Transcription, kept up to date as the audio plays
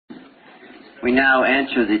We now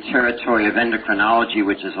enter the territory of endocrinology,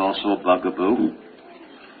 which is also a bugaboo.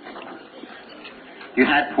 You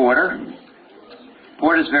had Porter.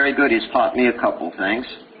 Porter's very good. He's taught me a couple things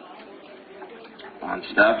on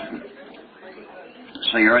stuff.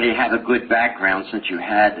 So you already have a good background since you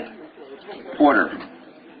had Porter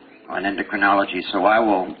on endocrinology. So I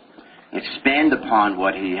will expand upon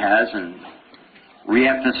what he has and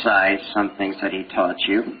re-emphasize some things that he taught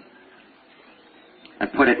you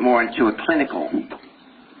and put it more into a clinical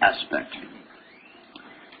aspect.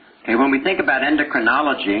 Okay, when we think about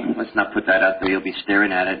endocrinology, let's not put that up there, you'll be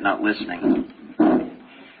staring at it, not listening.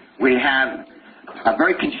 We have a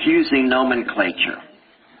very confusing nomenclature.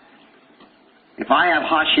 If I have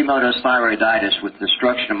Hashimoto's thyroiditis with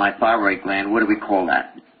destruction of my thyroid gland, what do we call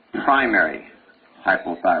that? Primary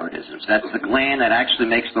hypothyroidism. So that's the gland that actually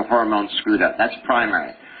makes the hormones screwed up. That's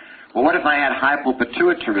primary. Well, what if I had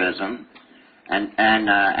hypopituitarism and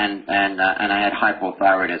I had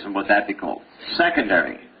hypothyroidism? What would that be called?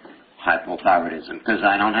 Secondary hypothyroidism, because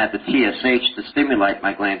I don't have the TSH to stimulate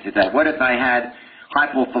my gland to that. What if I had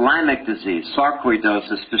hypothalamic disease,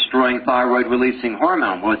 sarcoidosis, destroying thyroid-releasing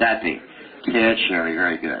hormone? What would that be? Tertiary,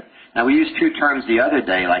 very good. Now, we used two terms the other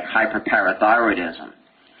day, like hyperparathyroidism.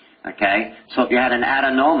 Okay? So if you had an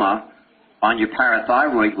adenoma on your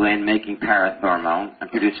parathyroid gland making parathormone and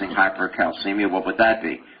producing hypercalcemia, what would that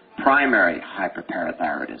be? Primary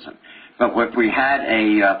hyperparathyroidism. But if we had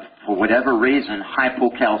for whatever reason,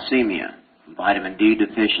 hypocalcemia, vitamin D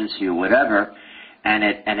deficiency or whatever, and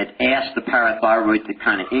it asked the parathyroid to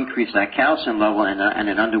kind of increase that calcium level and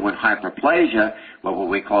it underwent hyperplasia, what would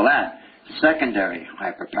we call that? Secondary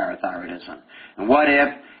hyperparathyroidism. And what if,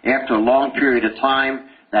 after a long period of time,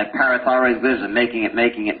 that parathyroid lives and making it,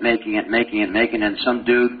 and some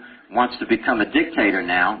dude wants to become a dictator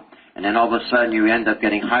now, and then all of a sudden you end up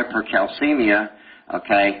getting hypercalcemia,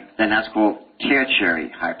 okay, then that's called tertiary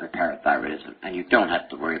hyperparathyroidism. And you don't have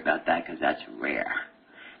to worry about that because that's rare.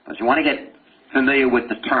 But you want to get familiar with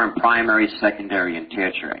the term primary, secondary, and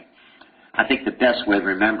tertiary. I think the best way of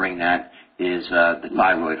remembering that is the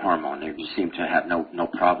thyroid hormone. You seem to have no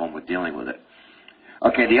problem with dealing with it.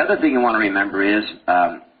 Okay, the other thing you want to remember is,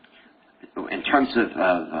 in terms of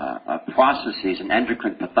processes in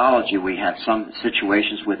endocrine pathology, we have some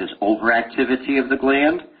situations where there's overactivity of the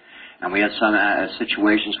gland, and we have some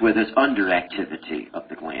situations where there's underactivity of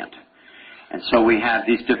the gland. And so we have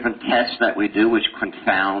these different tests that we do which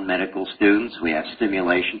confound medical students. We have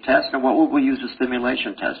stimulation tests. And what would we use a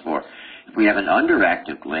stimulation test for? If we have an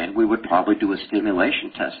underactive gland, we would probably do a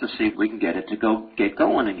stimulation test to see if we can get it to get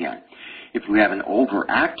going again. If we have an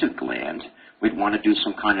overactive gland, we'd want to do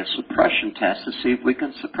some kind of suppression test to see if we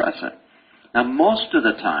can suppress it. Now, most of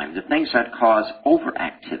the time, the things that cause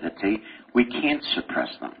overactivity, we can't suppress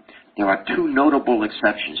them. There are two notable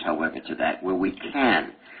exceptions, however, to that, where we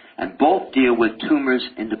can. And both deal with tumors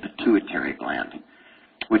in the pituitary gland,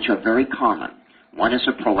 which are very common. One is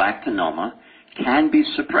a prolactinoma, can be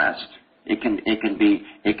suppressed. It can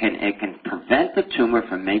prevent the tumor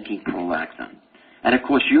from making prolactin. And of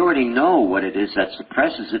course, you already know what it is that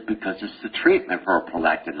suppresses it because it's the treatment for a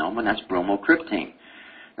prolactinoma, and that's bromocriptine.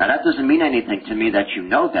 Now, that doesn't mean anything to me that you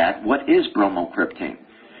know that. What is bromocriptine?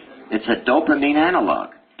 It's a dopamine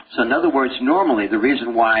analog. So in other words, normally the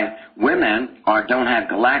reason why women don't have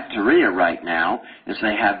galactorrhea right now is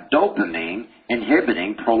they have dopamine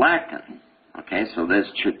inhibiting prolactin. Okay, so there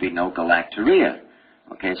should be no galactorrhea.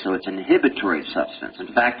 Okay, so it's an inhibitory substance.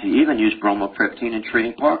 In fact, you even use bromocriptine in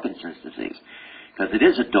treating Parkinson's disease because it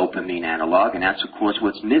is a dopamine analog, and that's, of course,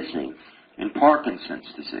 what's missing in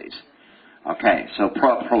Parkinson's disease. Okay, so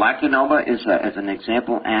prolactinoma is an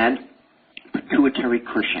example, and pituitary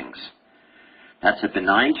Cushing's. That's a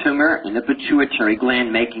benign tumor in the pituitary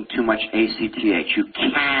gland making too much ACTH. You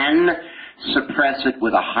can suppress it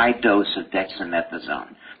with a high dose of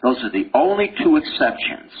dexamethasone. Those are the only two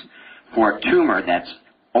exceptions for a tumor that's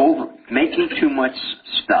making too much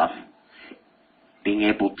stuff, being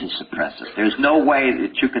able to suppress it. There's no way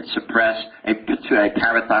that you could suppress a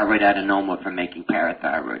parathyroid adenoma from making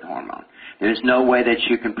parathyroid hormone. There's no way that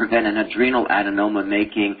you can prevent an adrenal adenoma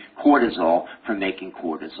making cortisol from making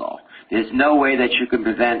cortisol. There's no way that you can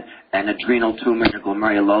prevent an adrenal tumor,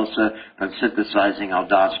 glomerulosa, from synthesizing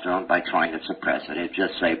aldosterone by trying to suppress it. It'd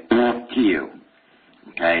just say, boom, to you.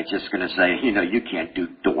 Okay, it's just going to say, you can't do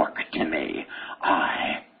dork to me.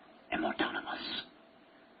 I am autonomous.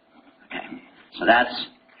 Okay, so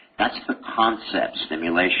that's the concept,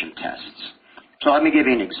 stimulation tests. So let me give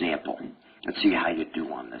you an example. Let's see how you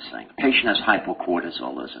do on this thing. The patient has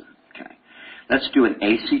hypocortisolism. Okay, let's do an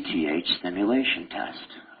ACTH stimulation test.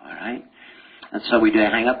 All right, and so we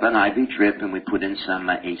hang up an IV drip and we put in some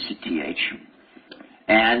ACTH.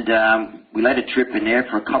 And we let it drip in there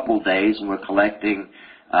for a couple of days, and we're collecting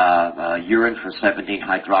urine for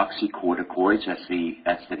 17-hydroxycorticoids.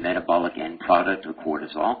 That's the metabolic end product of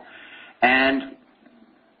cortisol. And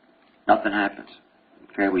nothing happens.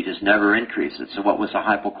 Okay, we just never increase it. So what was the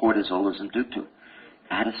hypocortisolism due to?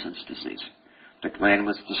 Addison's disease. The gland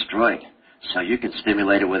was destroyed. So you can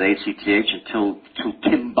stimulate it with ACTH until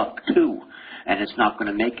Timbuktu, and it's not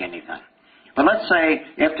going to make anything. But let's say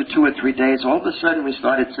after 2 or 3 days, all of a sudden we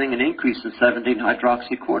started seeing an increase in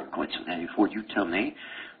 17-hydroxycorticoids. So now before you tell me,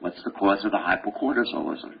 what's the cause of the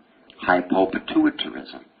hypocortisolism?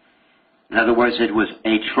 Hypopituitarism. In other words, it was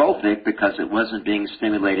atrophic because it wasn't being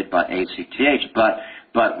stimulated by ACTH.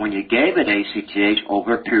 But when you gave it ACTH,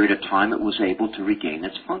 over a period of time, it was able to regain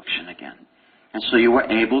its function again. And so you were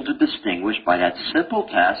able to distinguish by that simple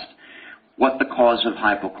test what the cause of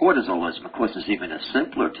hypocortisolism. Of course, there's even a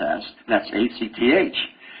simpler test. That's ACTH.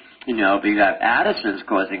 You know, if you have Addison's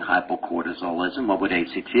causing hypocortisolism, what would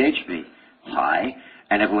ACTH be? High.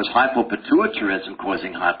 And if it was hypopituitarism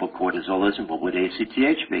causing hypocortisolism, what would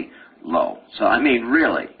ACTH be? Low. So, I mean,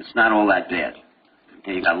 really, it's not all that bad.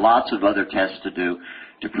 Okay, you've got lots of other tests to do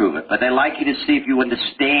to prove it. But they like you to see if you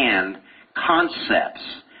understand concepts.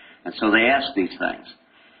 And so they ask these things.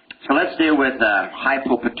 So let's deal with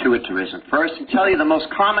hypopituitarism first and tell you the most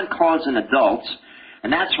common cause in adults,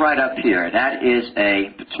 and that's right up here. That is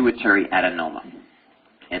a pituitary adenoma.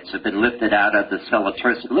 It's been lifted out of the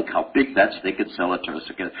cellulosic. Look how big that stinking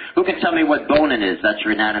cellulosic is. Who can tell me what bone it is? That's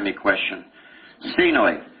your anatomy question.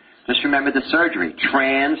 Sphenoid. Just remember the surgery.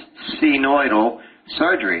 Transsphenoidal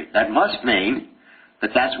surgery. That must mean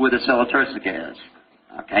that that's where the cellulosic is.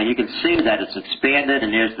 Okay, you can see that it's expanded,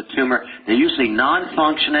 and there's the tumor. They're usually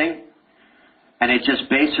non-functioning, and it just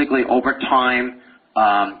basically, over time,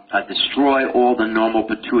 destroy all the normal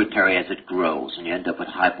pituitary as it grows, and you end up with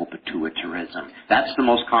hypopituitarism. That's the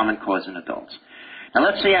most common cause in adults. Now,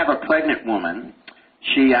 let's say you have a pregnant woman.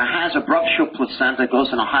 She has a abruptial placenta,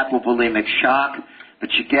 goes in a hypovolemic shock,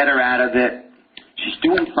 but you get her out of it. She's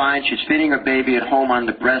doing fine. She's feeding her baby at home on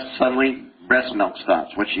the breast. Suddenly, breast milk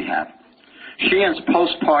stops. What's she have? She has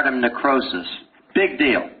postpartum necrosis. Big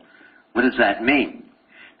deal. What does that mean?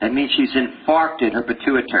 That means she's infarcted her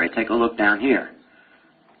pituitary. Take a look down here.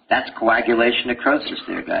 That's coagulation necrosis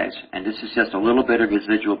there, guys. And this is just a little bit of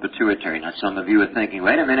residual pituitary. Now, some of you are thinking,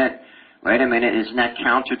 wait a minute, isn't that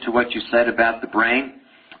counter to what you said about the brain?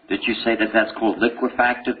 Did you say that that's called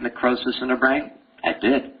liquefactive necrosis in the brain? I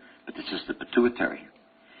did, but this is the pituitary.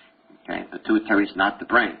 Okay, pituitary is not the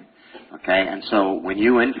brain. Okay, and so when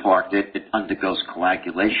you infarct it, it undergoes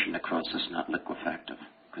coagulation necrosis, not liquefactive,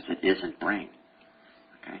 because it isn't brain.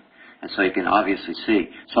 Okay, and so you can obviously see.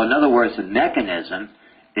 So in other words, the mechanism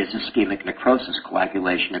is ischemic necrosis,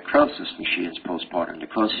 coagulation necrosis, when she has postpartum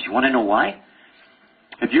necrosis. You want to know why?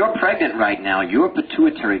 If you're pregnant right now, your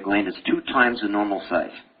pituitary gland is 2 times the normal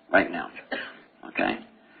size right now. Okay,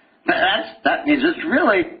 that means it's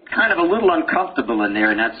really kind of a little uncomfortable in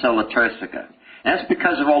there in that cella turcica. That's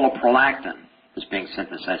because of all the prolactin that's being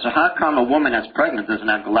synthesized. So how come a woman that's pregnant doesn't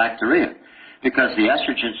have galactorrhea? Because the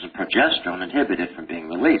estrogens and progesterone inhibit it from being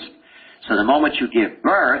released. So the moment you give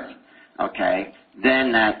birth, okay,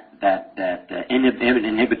 then that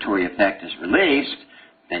inhibitory effect is released,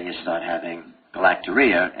 then you start having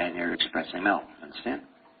galactorrhea and you're expressing milk. Understand?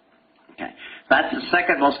 Okay. That's the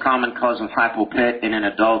second most common cause of hypopit in an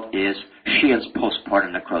adult is Sheehan's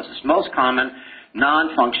postpartum necrosis. Most common,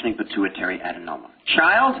 non-functioning pituitary adenoma.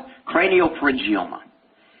 Child, craniopharyngioma.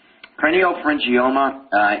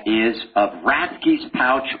 Craniopharyngioma is of Rathke's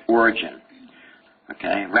pouch origin.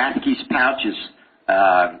 Okay, Rathke's pouch is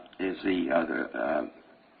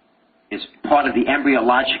part of the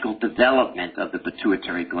embryological development of the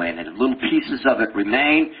pituitary gland, and little pieces of it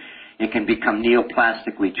remain. It can become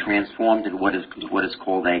neoplastically transformed in what is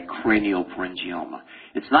called a craniopharyngioma.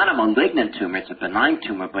 It's not a malignant tumor, it's a benign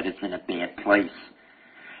tumor, but it's in a bad place.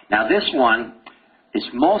 Now this one is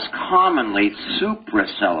most commonly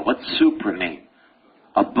supracellular. What's supra mean?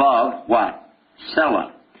 Above what?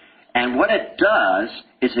 Cella. And what it does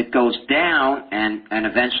is it goes down and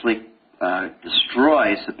eventually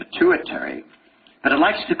destroys the pituitary, but it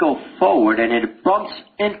likes to go forward and it bumps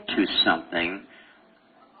into something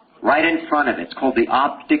right in front of it. It's called the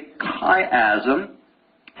optic chiasm.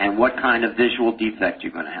 And what kind of visual defect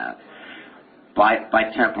you're going to have?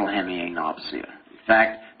 Bitemporal hemianopsia. In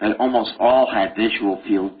fact, they almost all had visual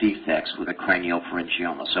field defects with a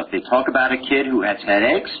craniopharyngioma. So if they talk about a kid who has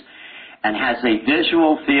headaches and has a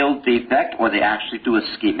visual field defect, or they actually do a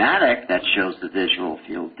schematic that shows the visual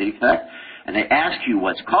field defect, and they ask you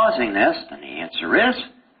what's causing this, then the answer is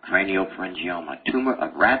craniopharyngioma, tumor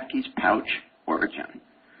of Rathke's pouch origin.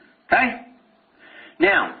 Okay?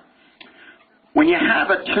 Now, when you have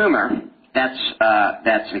a tumor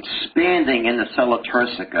that's expanding in the cella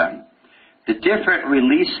turcica, the different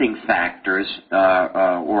releasing factors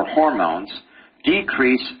or hormones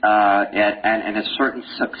decrease in a certain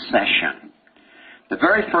succession. The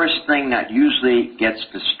very first thing that usually gets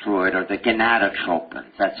destroyed are the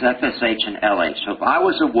gonadotropins. That's FSH and LH. So if I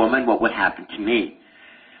was a woman, what would happen to me?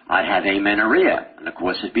 I'd have amenorrhea, and of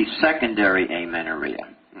course it'd be secondary amenorrhea.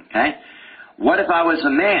 Okay? What if I was a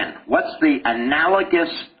man? What's the analogous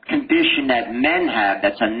condition that men have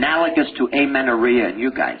that's analogous to amenorrhea in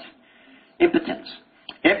you guys? Impotence.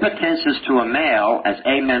 Impotence is to a male as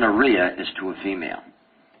amenorrhea is to a female.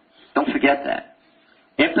 Don't forget that.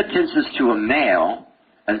 Impotence is to a male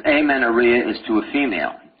as amenorrhea is to a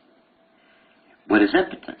female. What is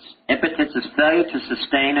impotence? Impotence is failure to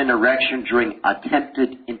sustain an erection during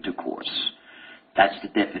attempted intercourse. That's the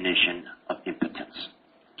definition of impotence.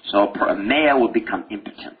 So a male will become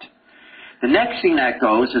impotent. The next thing that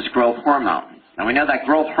goes is growth hormone. Now we know that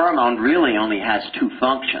growth hormone really only has two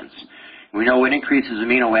functions. We know it increases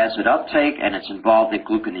amino acid uptake and it's involved in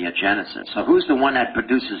gluconeogenesis. So who's the one that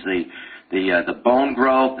produces the bone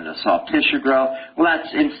growth and the soft tissue growth? Well, that's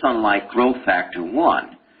insulin-like growth factor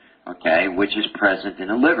 1, okay, which is present in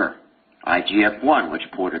the liver. IGF-1, which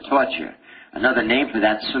Porter taught you. Another name for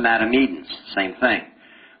that, somatomedins, same thing,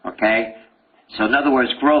 okay? So in other words,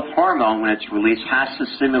 growth hormone, when it's released, has to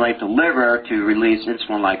stimulate the liver to release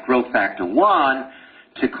insulin-like growth factor 1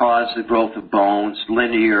 to cause the growth of bones,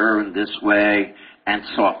 linear in this way, and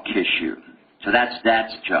soft tissue. So that's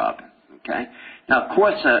job, okay? Now, of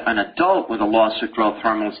course, an adult with a loss of growth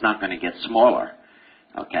hormone is not going to get smaller,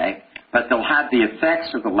 okay? But they'll have the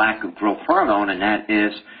effects of the lack of growth hormone, and that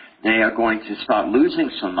is they are going to start losing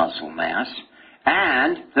some muscle mass,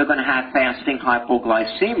 and they're going to have fasting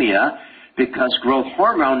hypoglycemia because growth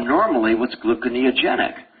hormone normally was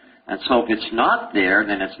gluconeogenic. And so if it's not there,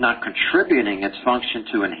 then it's not contributing its function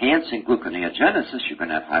to enhancing gluconeogenesis, you're going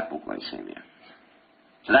to have hypoglycemia.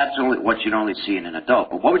 So that's what you'd only see in an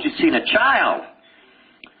adult. But what would you see in a child?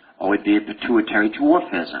 Oh, it'd be a pituitary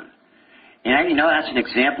dwarfism. And you know that's an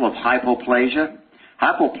example of hypoplasia.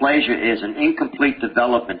 Hypoplasia is an incomplete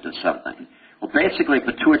development of something. Well, basically, a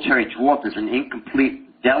pituitary dwarf is an incompletely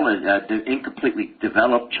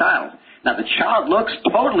developed child. Now, the child looks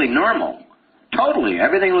totally normal. Totally.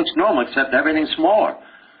 Everything looks normal except everything's smaller.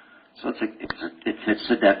 So it fits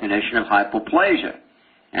the definition of hypoplasia.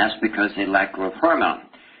 And that's because they lack growth hormone.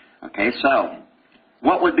 Okay, so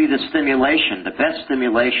what would be the stimulation, the best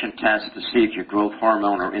stimulation test to see if you're growth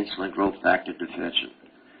hormone or insulin growth factor deficient?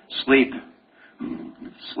 Sleep.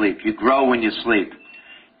 Sleep. You grow when you sleep.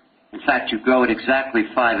 In fact, you grow at exactly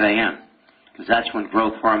 5 a.m. because that's when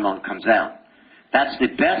growth hormone comes out. That's the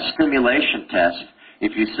best stimulation test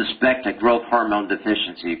if you suspect a growth hormone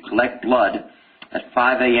deficiency. You collect blood at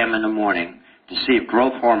 5 a.m. in the morning to see if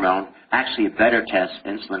growth hormone, actually a better test,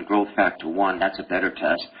 insulin growth factor 1, that's a better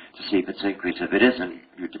test to see if it's increased. If it isn't,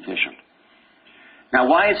 you're deficient. Now,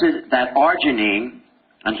 why is it that arginine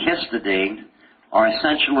and histidine are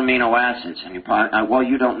essential amino acids? And you probably, well,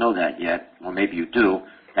 you don't know that yet, or maybe you do.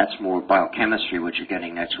 That's more biochemistry, which you're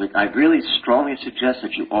getting next week. I really strongly suggest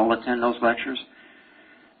that you all attend those lectures.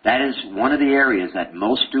 That is one of the areas that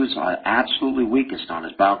most students are absolutely weakest on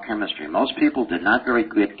is biochemistry. Most people did not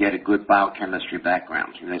get a good biochemistry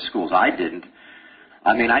background in their schools. I didn't.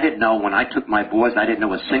 I mean, I didn't know when I took my boards, I didn't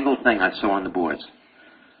know a single thing I saw on the boards.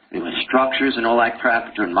 There were structures and all that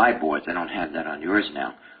crap on my boards. I don't have that on yours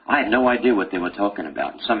now. I had no idea what they were talking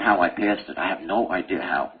about. Somehow I passed it. I have no idea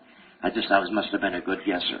how. I must have been a good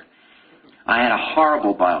guesser. I had a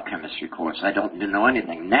horrible biochemistry course. I didn't know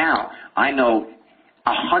anything. Now, I know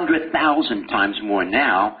 100,000 times more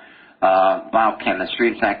now biochemistry.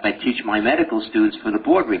 In fact, I teach my medical students for the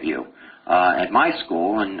board review at my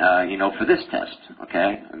school and, for this test,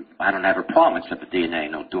 okay? I don't have a problem except with DNA.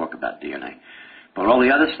 No dork about DNA. But all the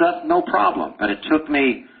other stuff, no problem. But it took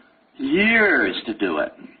me years to do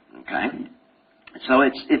it, okay? So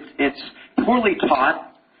it's poorly taught.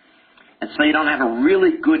 And so you don't have a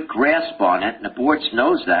really good grasp on it, and the boards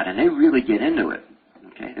knows that, and they really get into it.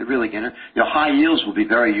 Okay, they really get into it. Your high yields will be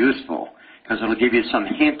very useful because it'll give you some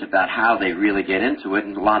hint about how they really get into it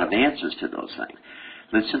and a lot of answers to those things.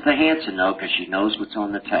 Listen to Hanson, though, because she knows what's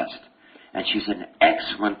on the test. And she's an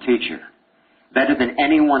excellent teacher, better than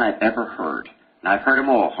anyone I've ever heard. And I've heard them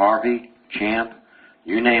all, Harvey, Champ,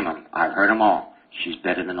 you name them. I've heard them all. She's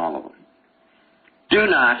better than all of them. Do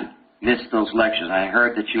not miss those lectures. I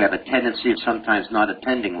heard that you have a tendency of sometimes not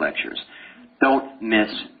attending lectures. Don't miss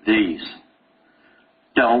these.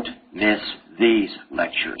 Don't miss these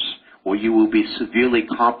lectures. or you will be severely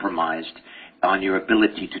compromised on your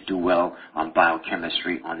ability to do well on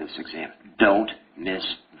biochemistry on this exam. Don't miss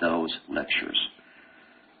those lectures.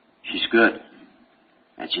 She's good,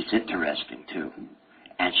 and she's interesting too,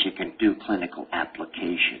 and she can do clinical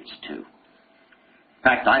applications too. In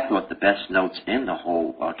fact, I thought the best notes in the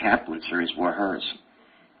whole Kaplan series were hers.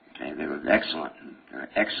 Okay, they were excellent. They were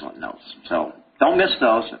excellent notes. So don't miss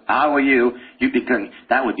those. If I were you,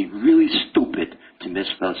 that would be really stupid to miss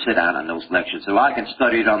those, sit out on those lectures. So I can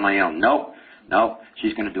study it on my own. Nope.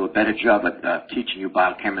 She's going to do a better job at teaching you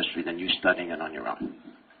biochemistry than you studying it on your own.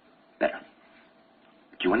 Better.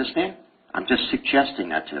 Do you understand? I'm just suggesting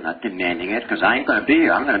that to you, not demanding it, because I ain't going to be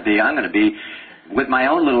here. I'm going to be with my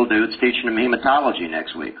own little dudes teaching them hematology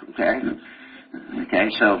next week. Okay,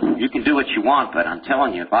 so you can do what you want, but I'm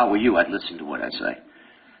telling you, if I were you, I'd listen to what I say.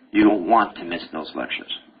 You don't want to miss those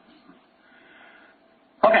lectures.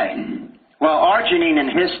 Okay. Well, arginine and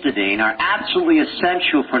histidine are absolutely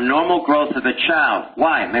essential for normal growth of a child.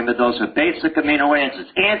 Why? Remember, those are basic amino acids.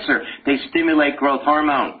 Answer, they stimulate growth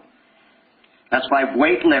hormone. That's why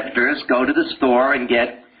weightlifters go to the store and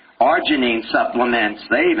get arginine supplements.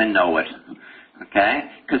 They even know it, okay,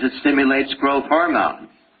 because it stimulates growth hormone.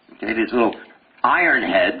 Okay, these little iron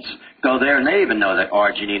heads go there and they even know that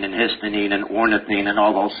arginine and histidine and ornithine and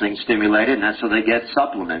all those things stimulate it, and that's so they get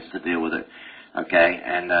supplements to deal with it. Okay,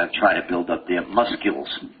 and try to build up their muscles.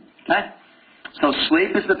 Okay? So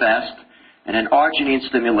sleep is the best, and an arginine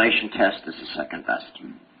stimulation test is the second best.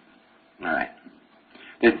 All right.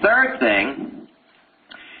 The third thing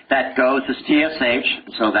that goes is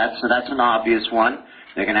TSH, so that's an obvious one.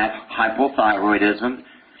 They're going to have hypothyroidism.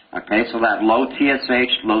 Okay, so that low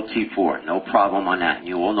TSH, low T4, no problem on that.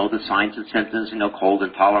 You all know the signs and symptoms, cold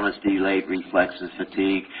intolerance, delayed reflexes,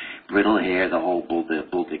 fatigue, brittle hair, the whole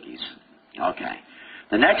bulldickies. Okay.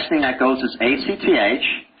 The next thing that goes is ACTH.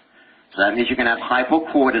 So that means you're going to have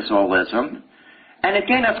hypocortisolism. And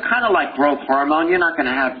again, that's kind of like growth hormone. You're going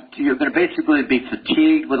to basically be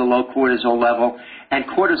fatigued with a low cortisol level. And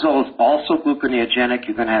cortisol is also gluconeogenic.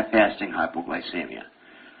 You're going to have fasting hypoglycemia.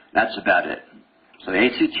 That's about it. So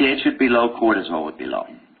ACTH would be low, cortisol would be low.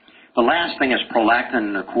 The last thing is prolactin.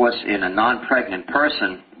 And of course, in a non-pregnant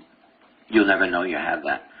person, you'll never know you have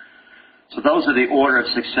that. So those are the order of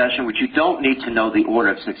succession, which you don't need to know the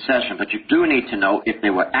order of succession, but you do need to know if they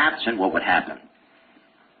were absent, what would happen.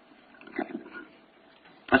 Okay.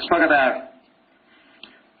 Let's talk about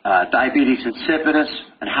diabetes insipidus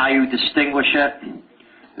and how you distinguish it.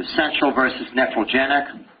 The central versus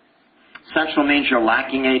nephrogenic. Central means you're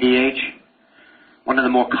lacking ADH. One of the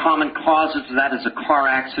more common causes of that is a car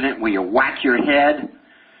accident where you whack your head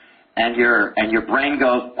and your brain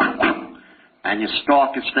goes and your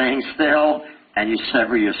stalk is staying still, and you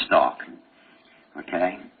sever your stalk.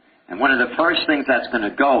 Okay? And one of the first things that's going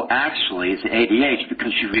to go, actually, is the ADH,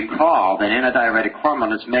 because you recall that antidiuretic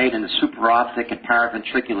hormone is made in the supraoptic and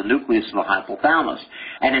paraventricular nucleus of the hypothalamus.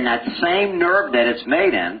 And in that same nerve that it's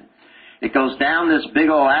made in, it goes down this big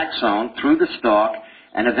old axon through the stalk,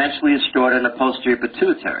 and eventually is stored in the posterior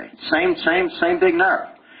pituitary. Same big nerve.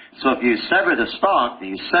 So if you sever the stalk,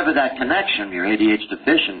 you sever that connection, you're ADH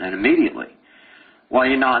deficient, and immediately. Well,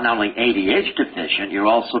 you're not only ADH deficient, you're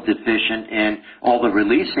also deficient in all the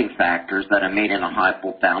releasing factors that are made in the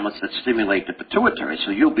hypothalamus that stimulate the pituitary.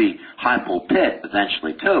 So you'll be hypopit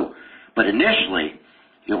eventually too. But initially,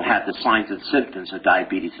 you'll have the signs and symptoms of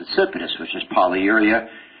diabetes insipidus, which is polyuria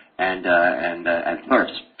and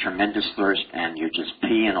thirst, tremendous thirst, and you're just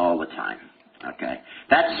peeing all the time. Okay,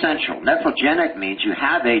 that's central. Nephrogenic means you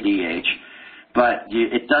have ADH, but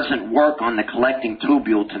it doesn't work on the collecting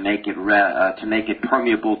tubule to make it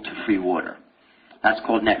permeable to free water. That's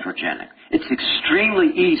called nephrogenic. It's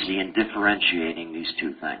extremely easy in differentiating these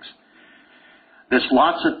two things. There's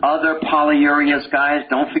lots of other polyurias, guys.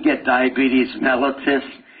 Don't forget diabetes mellitus,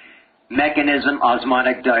 mechanism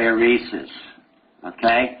osmotic diuresis.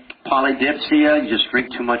 Okay? Polydipsia, you just drink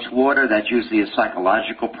too much water. That's usually a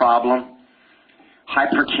psychological problem.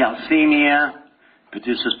 Hypercalcemia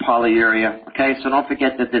produces polyuria. Okay, so don't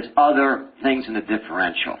forget that there's other things in the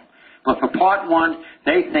differential. But for part one,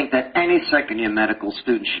 they think that any second-year medical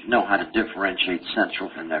student should know how to differentiate central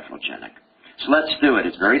from nephrogenic. So let's do it.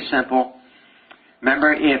 It's very simple.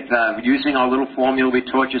 Remember, if using our little formula we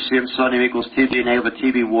taught you, serum sodium equals TB over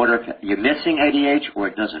TB water, if you're missing ADH or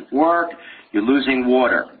it doesn't work, you're losing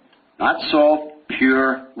water. Not salt,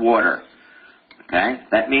 pure water. Okay?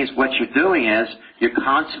 That means what you're doing is you're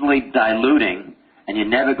constantly diluting, and you're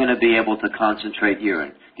never going to be able to concentrate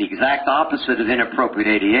urine. The exact opposite of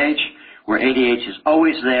inappropriate ADH, where ADH is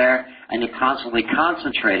always there, and you're constantly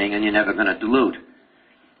concentrating, and you're never going to dilute.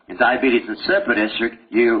 In diabetes insipidus,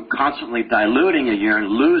 you're constantly diluting your urine,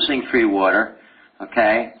 losing free water,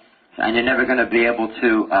 okay, and you're never going to be able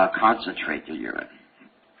to concentrate your urine.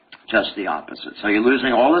 Just the opposite. So you're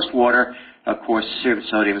losing all this water. Of course, serum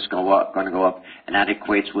sodium is going to go up, and that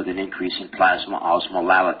equates with an increase in plasma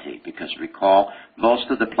osmolality, because recall, most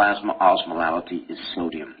of the plasma osmolality is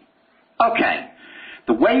sodium. Okay.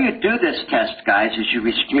 The way you do this test, guys, is you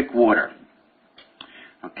restrict water.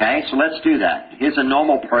 Okay, so let's do that. Here's a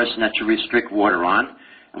normal person that you restrict water on,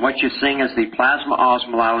 and what you're seeing is the plasma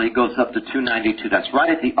osmolality goes up to 292. That's right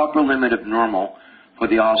at the upper limit of normal for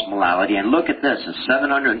the osmolality. And look at this, a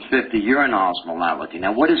 750 urine osmolality.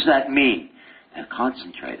 Now, what does that mean? They're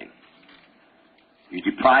concentrating. You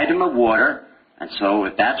deprive them of water, and so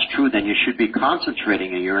if that's true, then you should be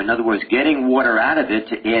concentrating in urine. In other words, getting water out of it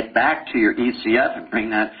to add back to your ECF and bring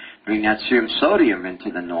that serum sodium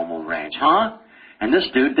into the normal range. Huh? And this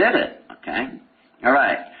dude did it, okay? All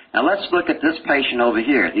right. Now let's look at this patient over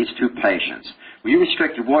here, these two patients. When you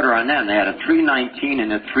restricted water on them, they had a 319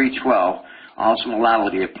 and a 312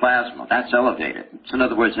 osmolality of plasma. That's elevated. So in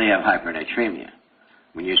other words, they have hypernatremia.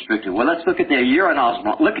 When you restricted, well, let's look at their urine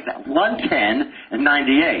osmolality. Look at that, 110 and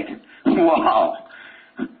 98. Wow.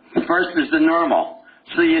 First is the normal.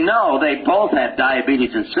 So you know they both have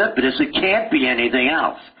diabetes insipidus. It can't be anything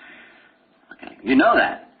else. Okay, you know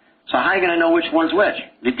that. So how are you going to know which one's which?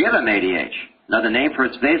 You give them ADH, another name for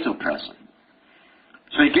its vasopressin.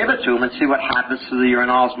 So you give it to them and see what happens to the urine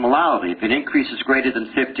osmolality. If it increases greater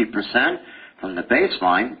than 50% from the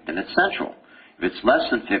baseline, then it's central. If it's less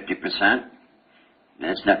than 50%, then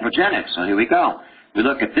it's nephrogenic. So here we go. We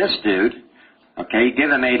look at this dude. Okay, you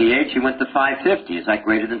give him ADH, he went to 550. Is that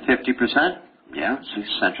greater than 50%? Yeah, so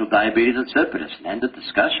central diabetes insipidus. End of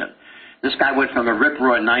discussion. This guy went from a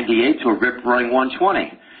rip-roaring 98 to a rip-roaring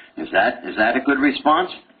 120. Is that a good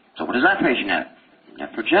response? So what does that patient have?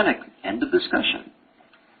 Nephrogenic. End of discussion.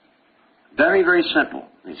 Very, very simple.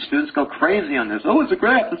 These students go crazy on this. Oh, it's a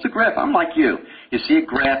graph. It's a graph. I'm like you. You see a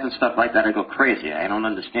graph and stuff like that, I go crazy. I don't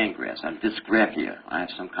understand graphs. I'm dysgraphia. I have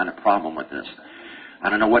some kind of problem with this. I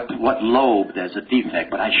don't know what lobe there's a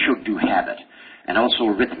defect, but I sure do have it. And also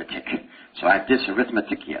arithmetic. So I have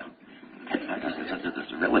dysarithmetica.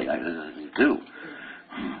 Really, I do.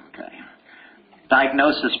 Okay.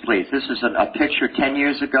 Diagnosis, please. This is a picture 10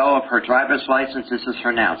 years ago of her driver's license. This is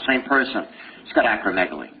her now. Same person. She's got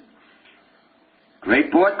acromegaly.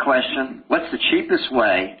 Great board question. What's the cheapest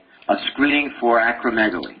way of screening for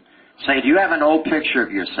acromegaly? Say, do you have an old picture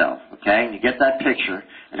of yourself? Okay, and you get that picture,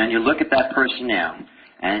 and then you look at that person now,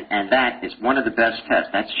 and that is one of the best tests.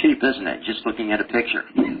 That's cheap, isn't it? Just looking at a picture.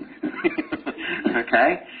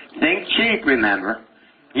 Okay? Think cheap, remember.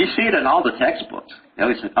 You see it in all the textbooks. They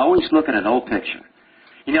always say, always look at an old picture.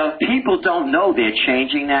 You know, people don't know they're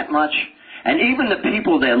changing that much. And even the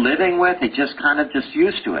people they're living with, they're just kind of just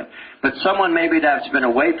used to it. But someone maybe that's been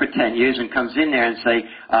away for 10 years and comes in there and say,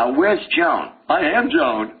 where's Joan? I am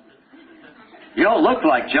Joan. You don't look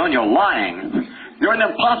like Joan, you're lying. You're an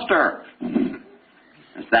imposter.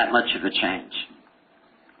 There's that much of a change.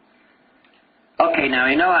 Okay, now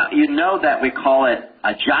you know that we call it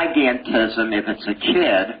a gigantism if it's a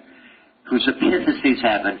kid whose epiphyses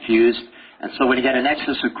have infused. And so when you get an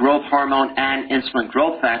excess of growth hormone and insulin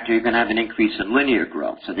growth factor, you're going to have an increase in linear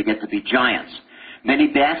growth. So they get to be giants. Many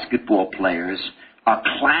basketball players are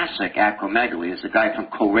classic acromegaly. There's a guy from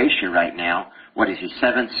Croatia right now. What is he,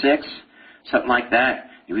 7'6"? Something like that.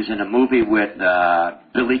 He was in a movie with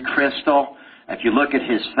Billy Crystal. If you look at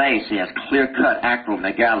his face, he has clear-cut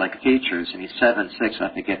acromegalic features, and he's 7'6".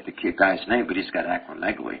 I forget the guy's name, but he's got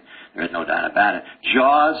acromegaly. There's no doubt about it.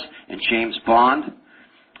 Jaws and James Bond.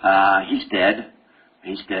 He's dead.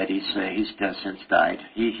 He's dead. He's since died.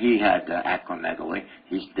 He had acromegaly.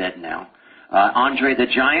 He's dead now. Andre the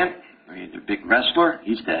Giant, the big wrestler,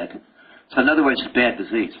 he's dead. So in other words, it's a bad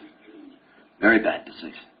disease. Very bad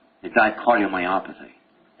disease. They died cardiomyopathy.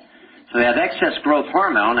 So they have excess growth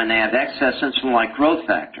hormone and they have excess insulin-like growth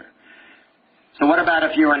factor. So what about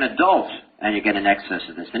if you're an adult and you get an excess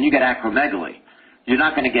of this? Then you get acromegaly. You're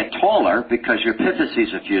not going to get taller because your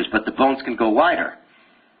epiphyses are fused, but the bones can go wider.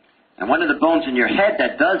 And one of the bones in your head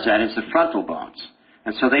that does that is the frontal bones.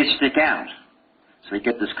 And so they stick out. So you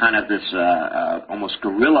get this kind of almost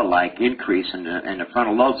gorilla-like increase in the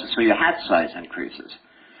frontal lobes, and so your hat size increases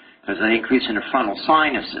because they increase in the frontal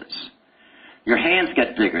sinuses. Your hands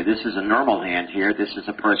get bigger. This is a normal hand here. This is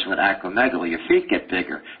a person with acromegaly. Your feet get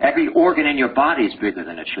bigger. Every organ in your body is bigger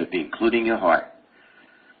than it should be, including your heart.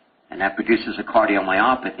 And that produces a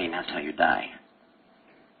cardiomyopathy, and that's how you die.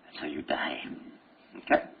 That's how you die.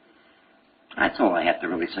 Okay? That's all I have to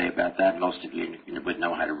really say about that. Most of you would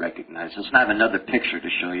know how to recognize this. And I have another picture to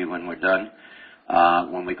show you when we're done,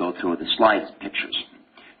 when we go through the slides pictures.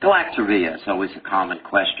 Galactorrhea is always a common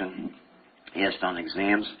question asked on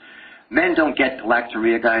exams. Men don't get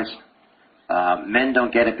galactorrhea, guys. Men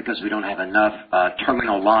don't get it because we don't have enough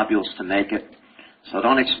terminal lobules to make it. So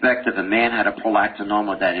don't expect if a man had a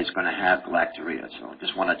prolactinoma that he's going to have galactorrhea. So I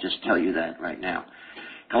just want to tell you that right now.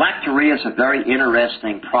 Galactorrhea is a very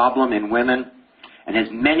interesting problem in women, and there's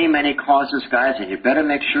many, many causes, guys, and you better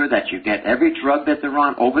make sure that you get every drug that they're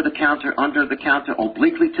on over the counter, under the counter,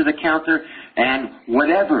 obliquely to the counter, and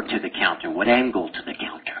whatever to the counter, what angle to the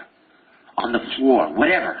counter, on the floor,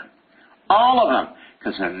 whatever. All of them,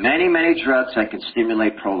 because there are many, many drugs that can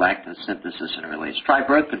stimulate prolactin synthesis and release. Try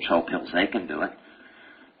birth control pills, they can do it.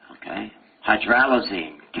 Okay?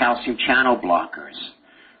 Hydralazine, calcium channel blockers,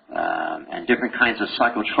 and different kinds of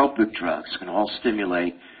psychotropic drugs can all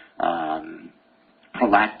stimulate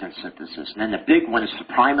prolactin synthesis. And then the big one is the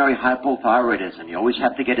primary hypothyroidism. You always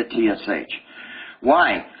have to get a TSH.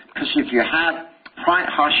 Why? Because if you have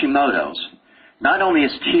Hashimoto's, not only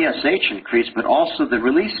is TSH increased, but also the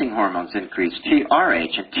releasing hormones increase,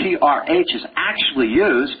 TRH. And TRH is actually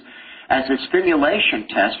used as a stimulation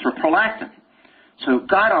test for prolactin. So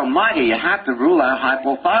God Almighty, you have to rule out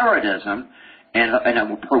hypothyroidism. And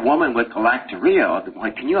per woman with galactorrhea,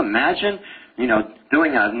 like, can you imagine,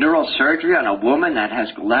 doing a neurosurgery on a woman that has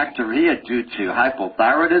galactorrhea due to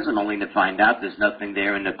hypothyroidism, only to find out there's nothing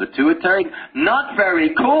there in the pituitary? Not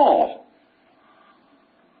very cool.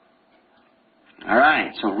 All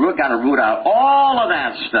right, so we've got to root out all of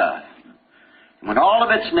that stuff. When all of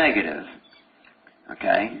it's negative,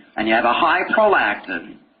 okay, and you have a high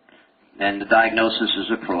prolactin, then the diagnosis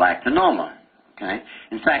is a prolactinoma. Okay?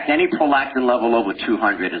 In fact, any prolactin level over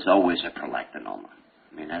 200 is always a prolactinoma.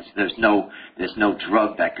 I mean, there's no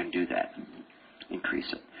drug that can do that,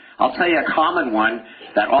 increase it. I'll tell you a common one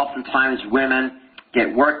that oftentimes women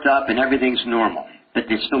get worked up and everything's normal, but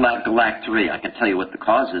they still have galactorrhea. I can tell you what the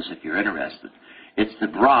cause is if you're interested. It's the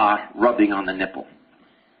bra rubbing on the nipple.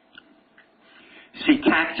 See,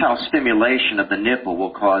 tactile stimulation of the nipple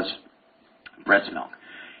will cause breast milk.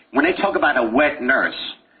 When they talk about a wet nurse,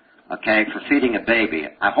 okay, for feeding a baby,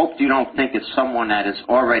 I hope you don't think it's someone that is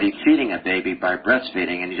already feeding a baby by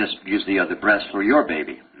breastfeeding and you just use the other breast for your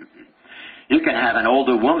baby. You can have an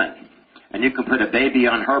older woman, and you can put a baby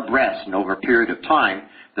on her breast, and over a period of time,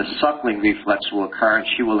 the suckling reflex will occur, and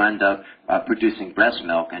she will end up producing breast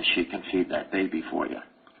milk, and she can feed that baby for you.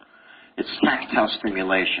 It's tactile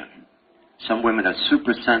stimulation. Some women are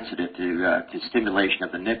super sensitive to stimulation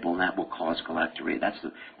of the nipple, and that will cause galactorrhea. That's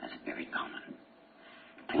very common.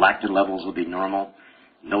 Prolactin levels will be normal.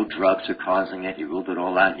 No drugs are causing it. You ruled it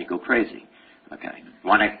all out, and you go crazy. Okay. You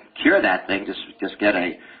want to cure that thing? Just get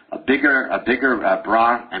a bigger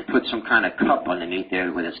bra and put some kind of cup underneath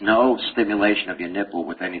there where there's no stimulation of your nipple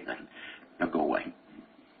with anything. It'll go away.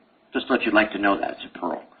 Just thought you'd like to know that. It's a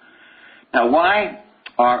pearl. Now, why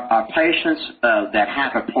are patients that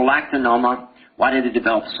have a prolactinoma, why do they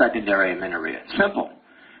develop secondary amenorrhea? Simple.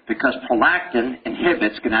 Because prolactin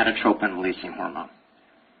inhibits gonadotropin-releasing hormone.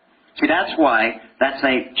 See, that's why that's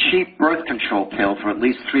a cheap birth control pill for at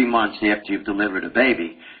least 3 months after you've delivered a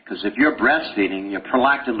baby. Because if you're breastfeeding, your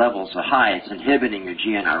prolactin levels are high, it's inhibiting your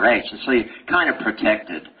GnRH. And so you're kind of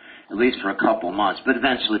protected, at least for a couple months, but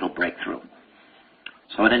eventually it'll break through.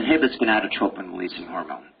 So it inhibits gonadotropin-releasing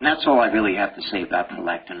hormone. And that's all I really have to say about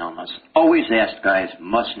prolactinomas. Always ask, guys,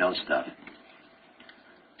 must know stuff.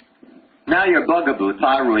 Now your bugaboo,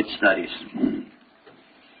 thyroid studies.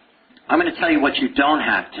 I'm going to tell you what you don't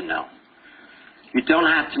have to know. You don't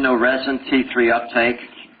have to know resin T3 uptake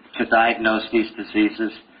to diagnose these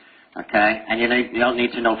diseases, okay? And you don't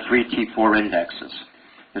need to know free T4 indexes.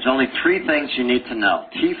 There's only 3 things you need to know: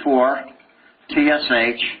 T4,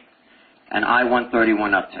 TSH, and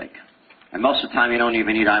I-131 uptake. And most of the time you don't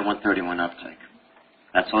even need I-131 uptake.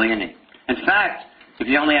 That's all you need. In fact, if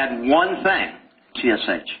you only had one thing,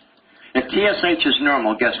 TSH. If TSH is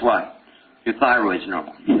normal, guess what? Your thyroid's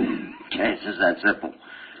normal. Okay, it's just that simple.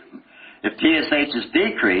 If TSH is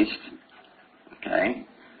decreased, okay,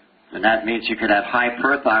 then that means you could have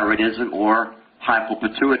hyperthyroidism or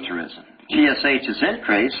hypopituitarism. TSH is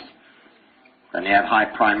increased, then you have high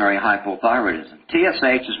primary hypothyroidism.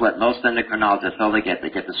 TSH is what most endocrinologists, all they get. They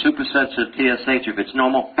get the supersensitive TSH. If it's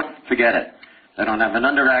normal, forget it. They don't have an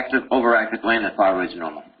underactive, overactive gland, the thyroid's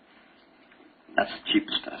normal. That's the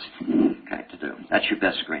cheapest test, okay, to do. That's your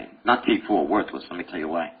best screen. Not T4, worthless, let me tell you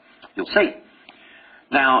why. You'll see.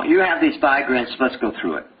 Now, you have these diagrams, let's go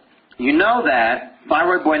through it. You know that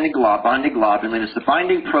thyroid binding globulin is the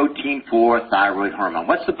binding protein for thyroid hormone.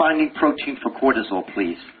 What's the binding protein for cortisol,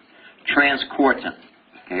 please? Transcortin.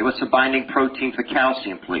 Okay, what's the binding protein for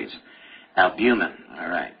calcium, please? Albumin. All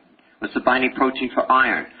right. What's the binding protein for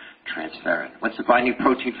iron? Transferrin. What's the binding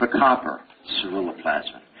protein for copper?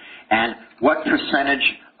 Ceruloplasmin. And what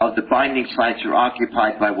percentage of the binding sites are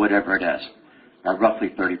occupied by whatever it is? Roughly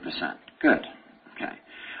 30%. Good. Okay.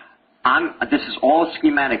 This is all a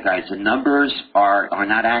schematic, guys. The numbers are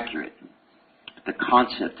not accurate. The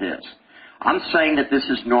concept is. I'm saying that this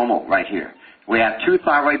is normal right here. We have two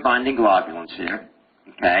thyroid binding globulins here,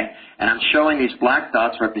 okay? And I'm showing these black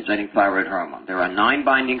dots representing thyroid hormone. There are 9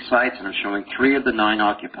 binding sites, and I'm showing 3 of the 9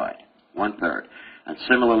 occupied, 1/3. And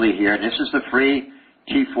similarly here, and this is the free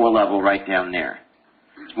T4 level right down there.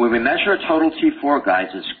 When we measure a total T4, guys,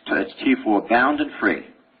 it's T4 bound and free,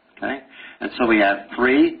 okay? And so we have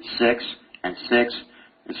 3, 6, and 6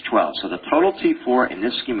 is 12. So the total T4 in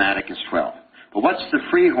this schematic is 12. But what's the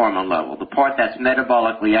free hormone level, the part that's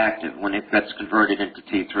metabolically active when it gets converted into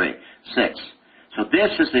T3? 6. So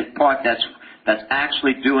this is the part that's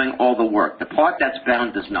actually doing all the work. The part that's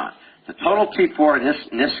bound does not. The total T4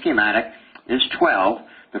 in this schematic is 12.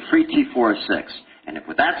 The free T4 is 6. And if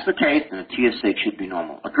that's the case, then the TSH should be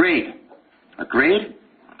normal. Agreed? Agreed?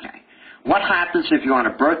 Okay. What happens if you're on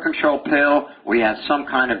a birth control pill or you have some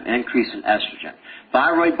kind of increase in estrogen?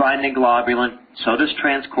 Thyroid binding globulin, so does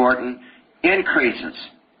transcortin, increases.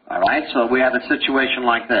 All right? So we have a situation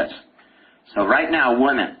like this. So right now,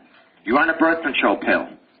 women, you're on a birth control pill.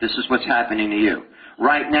 This is what's happening to you.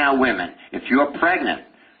 Right now, women, if you're pregnant,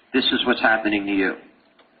 this is what's happening to you.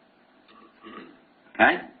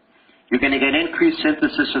 Okay? You're going to get increased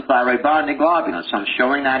synthesis of thyroid binding globulin. So I'm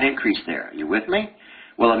showing that increase there. Are you with me?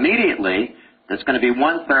 Well, immediately, there's going to be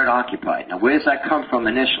 1/3 occupied. Now, where does that come from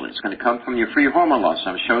initially? It's going to come from your free hormone loss.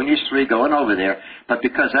 So I'm showing these 3 going over there. But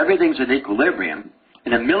because everything's in equilibrium,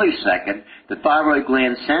 in a millisecond, the thyroid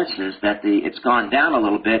gland senses that it's gone down a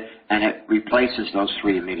little bit, and it replaces those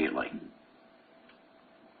 3 immediately.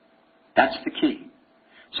 That's the key.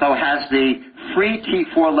 So has the free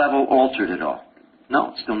T4 level altered at all? No,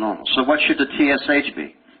 it's still normal. So what should the TSH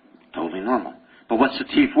be? Totally normal. But what's the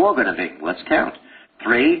T4 going to be? Let's count.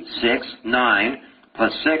 3, 6, 9,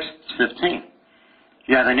 plus 6 is 15.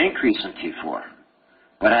 You have an increase in T4.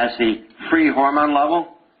 But has the free hormone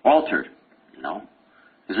level altered? No.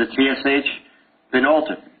 Has the TSH been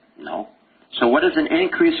altered? No. So what does an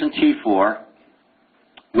increase in T4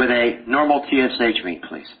 with a normal TSH mean,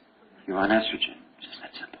 please? You're on estrogen. It's just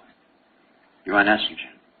that simple. You're on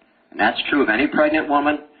estrogen. And that's true of any pregnant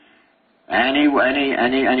woman, any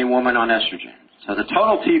woman on estrogen. So the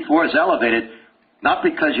total T4 is elevated not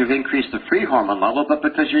because you've increased the free hormone level, but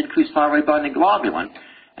because you increased thyroid binding globulin,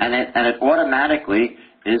 and it automatically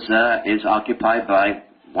is occupied by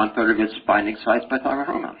 1/3 of its binding sites by thyroid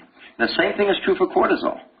hormone. The same thing is true for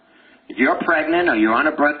cortisol. If you're pregnant or you're on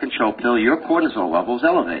a birth control pill, your cortisol level is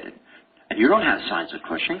elevated, and you don't have signs of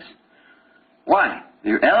Cushing's. Why?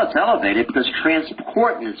 It's elevated because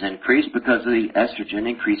transportin is increased because of the estrogen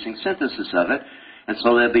increasing synthesis of it, and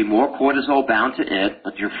so there'll be more cortisol bound to it,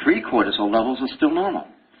 but your free cortisol levels are still normal.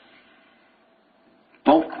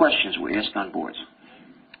 Both questions were asked on boards.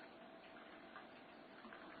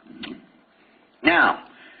 Now,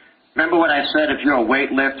 remember what I said, if you're a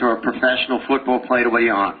weightlifter or a professional football player, what are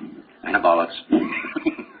you on? Anabolics.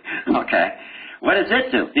 Okay. What does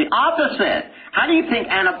it do? The opposite. How do you think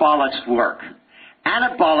anabolics work?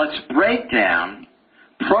 Anabolics break down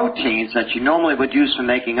proteins that you normally would use for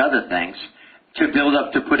making other things to build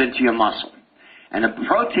up to put into your muscle. And the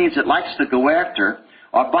proteins it likes to go after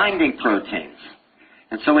are binding proteins.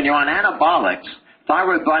 And so when you're on anabolics,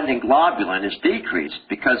 thyroid binding globulin is decreased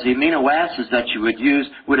because the amino acids that you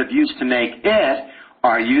would have used to make it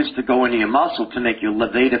are used to go into your muscle to make your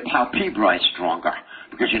levator palpebrae stronger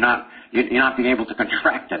because you're not being able to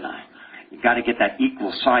contract enough. You've got to get that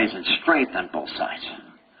equal size and strength on both sides.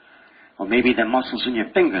 Or maybe the muscles in your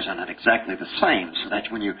fingers are not exactly the same, so that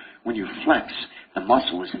when you flex, the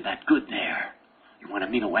muscle isn't that good there. You want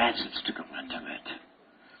amino acids to go into it.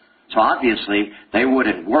 So obviously, they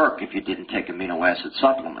wouldn't work if you didn't take amino acid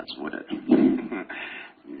supplements, would it?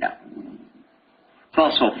 No. It's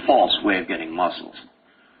also a false way of getting muscles.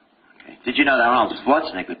 Okay. Did you know that Arnold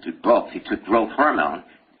Schwarzenegger took both? He took growth hormone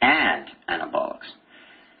and anabolics.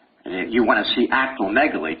 And if you want to see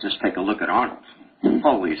acromegaly, just take a look at Arnold.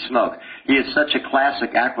 Holy smoke. He is such a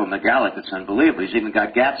classic acromegalic, it's unbelievable. He's even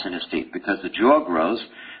got gaps in his teeth because the jaw grows,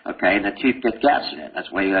 okay, and the teeth get gaps in it.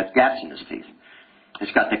 That's why he has gaps in his teeth.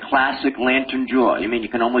 It's got the classic lantern jaw. You mean you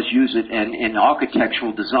can almost use it in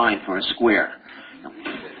architectural design for a square.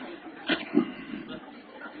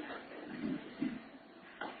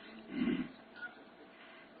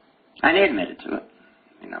 And he admitted to it.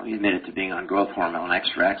 You know, he admitted to being on growth hormone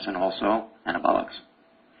extracts and also anabolics.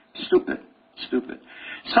 Stupid. Stupid.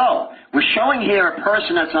 So, we're showing here a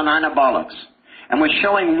person that's on anabolics. And we're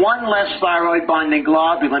showing one less thyroid-binding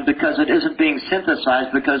globulin because it isn't being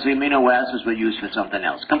synthesized because the amino acids were used for something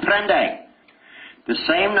else. Comprende? The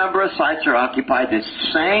same number of sites are occupied, the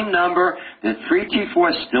same number, the free T4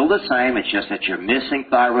 is still the same, it's just that you're missing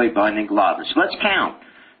thyroid-binding globulin. So let's count.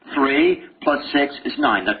 3 plus 6 is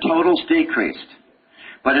 9. The total's decreased.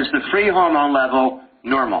 But is the free hormone level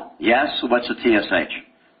normal? Yes? So what's the TSH?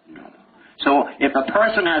 Normal. So if a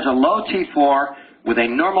person has a low T4 with a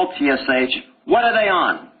normal TSH, what are they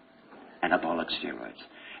on? Anabolic steroids.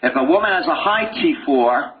 If a woman has a high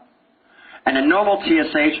T4 and a normal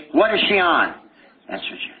TSH, what is she on?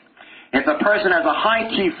 Estrogen. If a person has a high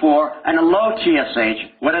T4 and a low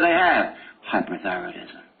TSH, what do they have?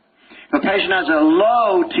 Hyperthyroidism. If a patient has a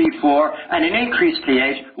low T4 and an increased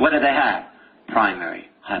TH, what do they have? Primary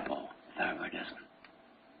hypothyroidism.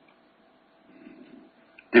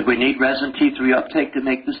 Did we need resin T3 uptake to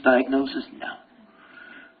make this diagnosis? No.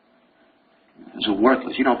 Those are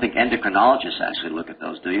worthless. You don't think endocrinologists actually look at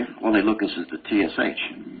those, do you? All they look at is the TSH.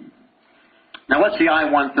 Now, what's the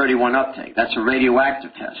I-131 uptake? That's a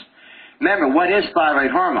radioactive test. Remember, what is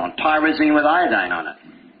thyroid hormone? Tyrosine with iodine on it.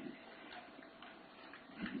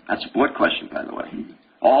 That's a board question, by the way.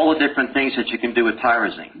 All the different things that you can do with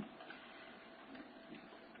tyrosine.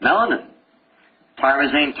 Melanin.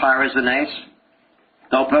 Tyrosine, tyrosinase,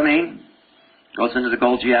 dopamine, goes into the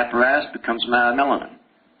Golgi apparatus, becomes melanin.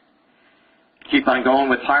 Keep on going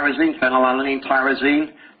with tyrosine, phenylalanine,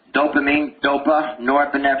 tyrosine, dopamine, dopa,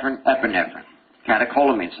 norepinephrine, epinephrine.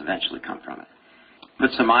 Catecholamines eventually come from it.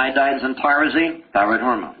 Put some iodines in tyrosine, thyroid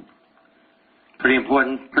hormone. Pretty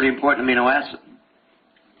important amino acid.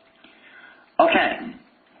 Okay.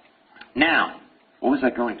 Now, what was I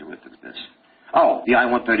going to with this? Oh, the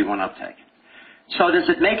I-131 uptake. So does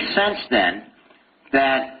it make sense then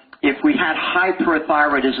that if we had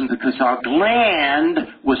hyperthyroidism because our gland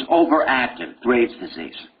was overactive, Graves'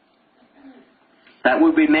 disease, that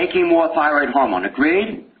we'd be making more thyroid hormone?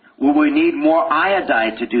 Agreed? Will we need more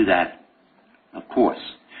iodide to do that? Of course.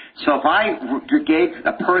 So if I gave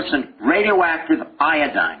a person radioactive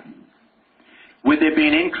iodine, would there be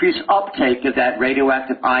an increased uptake of that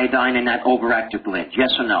radioactive iodine in that overactive gland?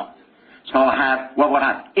 Yes or no? So I'll have, what would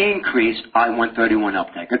I have? Increased I-131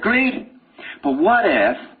 uptake. Agreed? But what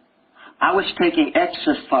if I was taking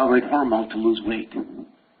excess thyroid hormone to lose weight?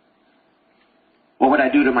 What would I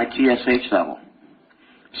do to my TSH level?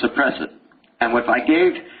 Suppress it. And if I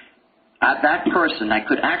gave that person, I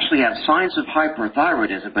could actually have signs of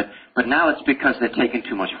hyperthyroidism, but now it's because they're taking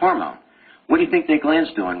too much hormone. What do you think their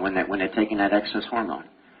gland's doing when they're taking that excess hormone?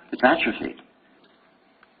 It's atrophied.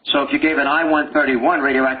 So if you gave an I-131,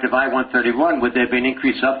 radioactive I-131, would there be an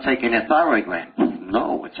increased uptake in their thyroid gland?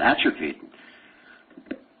 No, it's atrophied.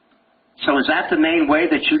 So is that the main way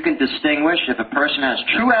that you can distinguish if a person has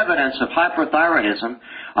true evidence of hyperthyroidism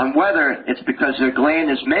on whether it's because their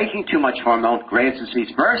gland is making too much hormone, Graves'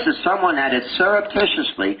 disease, versus someone that is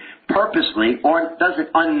surreptitiously, purposely, or does it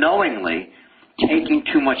unknowingly, taking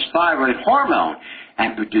too much thyroid hormone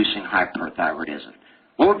and producing hyperthyroidism?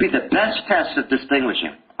 What would be the best test of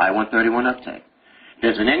distinguishing? I-131 uptake. If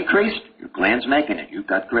there's an increase, your gland's making it. You've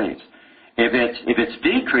got Graves. If it's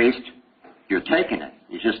decreased, you're taking it.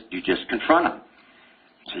 You just confront them.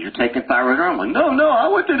 So you're taking thyroid hormone. No, I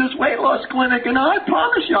went to this weight loss clinic, and I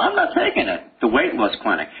promise you, I'm not taking it. The weight loss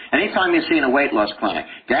clinic. Anytime you see in a weight loss clinic,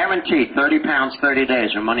 guaranteed 30 pounds, 30 days,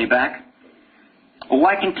 your money back. Well,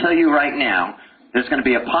 I can tell you right now, there's going to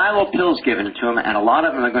be a pile of pills given to them, and a lot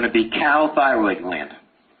of them are going to be cow thyroid gland,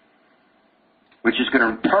 which is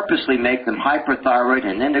going to purposely make them hyperthyroid,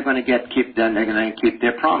 and then they're going to keep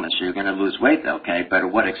their promise. You're going to lose weight, okay, but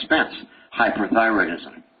at what expense?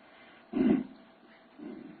 Hyperthyroidism.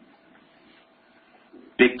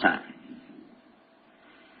 Big time.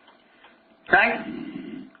 Okay?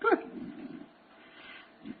 Good.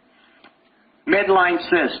 Midline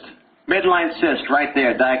cyst. Midline cyst, right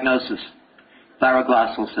there, diagnosis.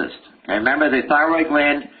 Thyroglossal cyst. Okay, remember, the thyroid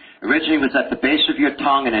gland originally was at the base of your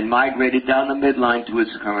tongue and then migrated down the midline to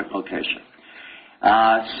its current location.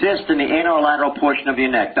 Cyst in the anterolateral portion of your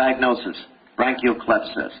neck. Diagnosis, branchial cleft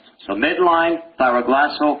cyst. So midline,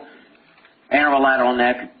 thyroglossal, anterolateral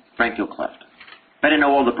neck, branchial cleft. Better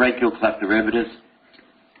know all the branchial cleft derivatives.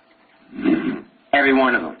 Every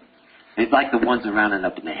one of them. It's like the ones around and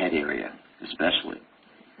up in the head area, especially.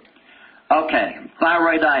 Okay,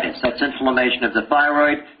 thyroiditis. That's inflammation of the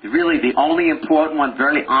thyroid. Really, the only important one,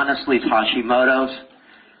 very honestly, is Hashimoto's.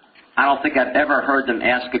 I don't think I've ever heard them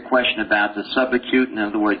ask a question about the subacute, in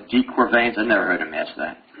other words, decor veins. I've never heard them ask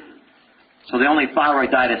that. So the only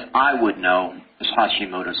thyroiditis I would know is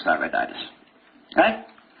Hashimoto's thyroiditis. Okay?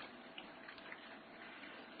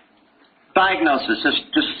 Diagnosis.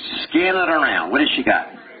 Just scan it around. What has she got?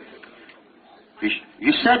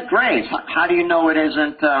 You said Graves'. How do you know it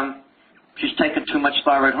isn't, she's taking too much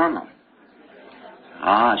thyroid hormone?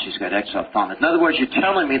 Ah, she's got exophthalmos. In other words, you're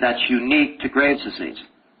telling me that's unique to Graves' disease.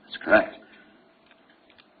 That's correct.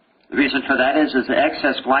 The reason for that is the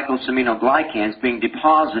excess glycosaminoglycans being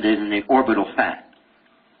deposited in the orbital fat.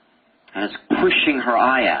 And it's pushing her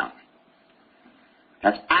eye out.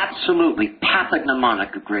 That's absolutely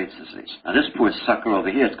pathognomonic of Graves' disease. Now this poor sucker over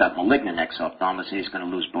here has got malignant exophthalmos and he's going to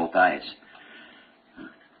lose both eyes.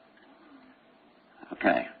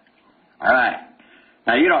 Okay. All right.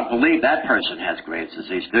 Now you don't believe that person has Graves'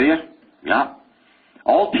 disease, do you? Yeah.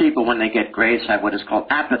 Old people, when they get Graves', have what is called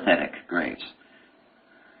apathetic Graves'.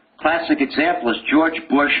 Classic example is George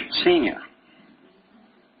Bush Sr.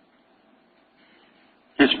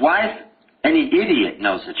 His wife, any idiot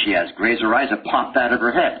knows that she has Graves'. Her eyes have popped out of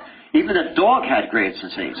her head. Even the dog had Graves'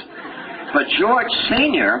 disease. But George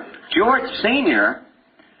Sr.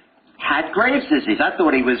 had Graves' disease. I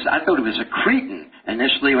thought he was a cretin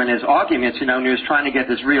initially in his arguments, when he was trying to get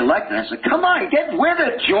this reelected. I said, come on, get with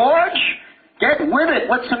it, George. Get with it.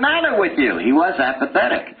 What's the matter with you? He was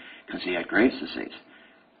apathetic because he had Graves' disease.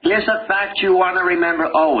 Here's a fact you want to remember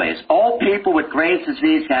always. All people with Graves'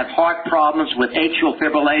 disease have heart problems with atrial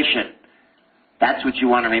fibrillation. That's what you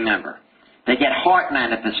want to remember. They get heart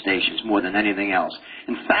manifestations more than anything else.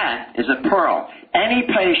 In fact, is a pearl. Any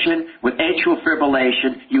patient with atrial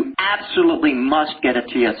fibrillation, you absolutely must get a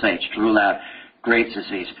TSH to rule out Graves'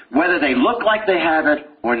 disease, whether they look like they have it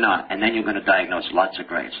or not, and then you're going to diagnose lots of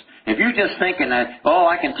Graves'. If you're just thinking that, oh,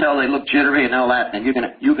 I can tell they look jittery and all that, then you're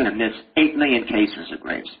going to miss 8 million cases of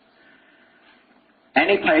Graves'.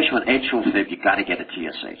 Any patient with atrial fib, you've got to get a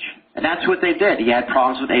TSH. And that's what they did. He had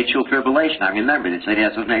problems with atrial fibrillation. I remember they said he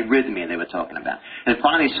has an arrhythmia they were talking about. And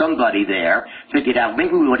finally somebody there figured out,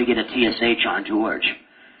 maybe we want to get a TSH on George.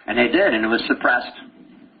 And they did, and it was suppressed.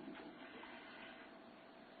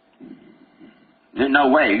 There's no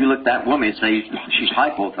way. You look at that woman and say, she's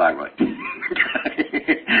hypothyroid.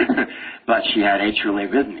 But she had atrial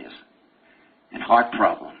arrhythmias and heart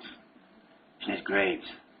problems. She has Graves'.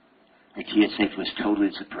 Her TSH was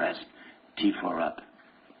totally suppressed. T4 up.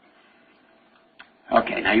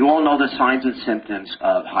 Okay, now you all know the signs and symptoms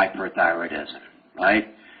of hyperthyroidism,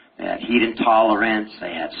 right? They have heat intolerance,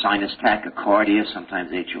 they have sinus tachycardia,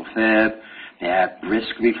 sometimes atrial fib, they have brisk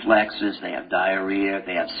reflexes, they have diarrhea,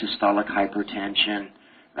 they have systolic hypertension,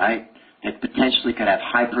 right? They potentially could have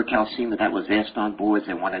hypercalcemia. That was asked on boards.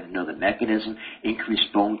 They wanted to know the mechanism,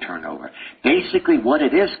 increased bone turnover. Basically what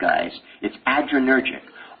it is, guys, it's adrenergic.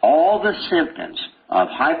 All the symptoms of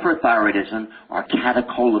hyperthyroidism are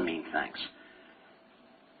catecholamine things.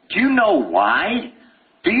 Do you know why?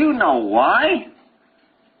 Do you know why?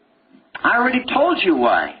 I already told you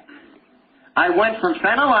why. I went from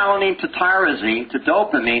phenylalanine to tyrosine to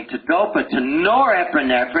dopamine to dopa to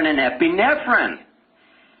norepinephrine and epinephrine.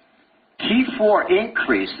 T4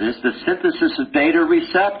 increases the synthesis of beta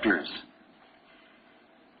receptors.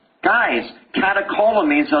 Guys,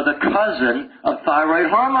 catecholamines are the cousin of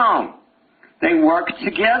thyroid hormone. They work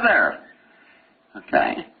together.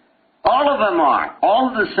 Okay? All of them are. All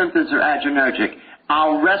of the symptoms are adrenergic.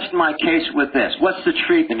 I'll rest my case with this. What's the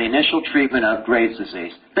treatment, the initial treatment of Graves'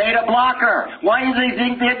 disease? Beta blocker. Why do they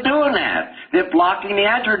think they're doing that? They're blocking the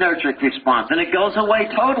adrenergic response, and it goes away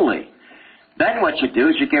totally. Then what you do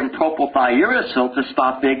is you give them propylthiouracil to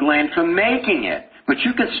stop big gland from making it. But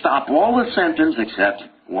you can stop all the symptoms except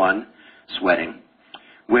one, sweating,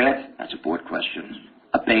 with, that's a board question,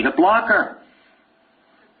 a beta blocker.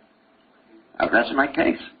 I'll rest my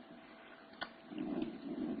case.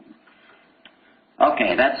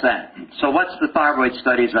 Okay, that's that. So what's the thyroid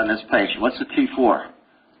studies on this patient? What's the T4?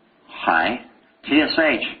 High.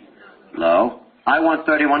 TSH? Low.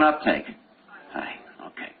 I-131 uptake? High.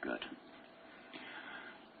 Okay, good.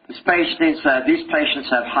 These patients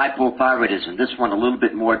have hypothyroidism. This one a little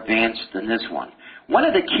bit more advanced than this one. One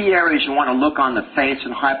of the key areas you want to look on the face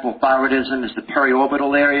in hypothyroidism is the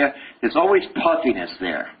periorbital area. There's always puffiness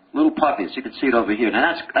there. Little puffiness. You can see it over here.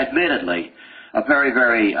 Now that's admittedly a very,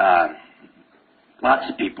 very, lots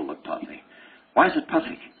of people look puffy. Why is it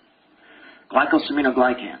puffy?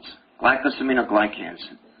 Glycosaminoglycans. Glycosaminoglycans.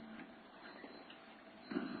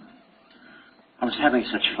 I was having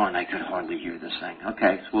such fun I could hardly hear this thing.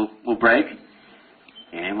 Okay, so we'll break,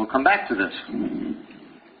 and we'll come back to this.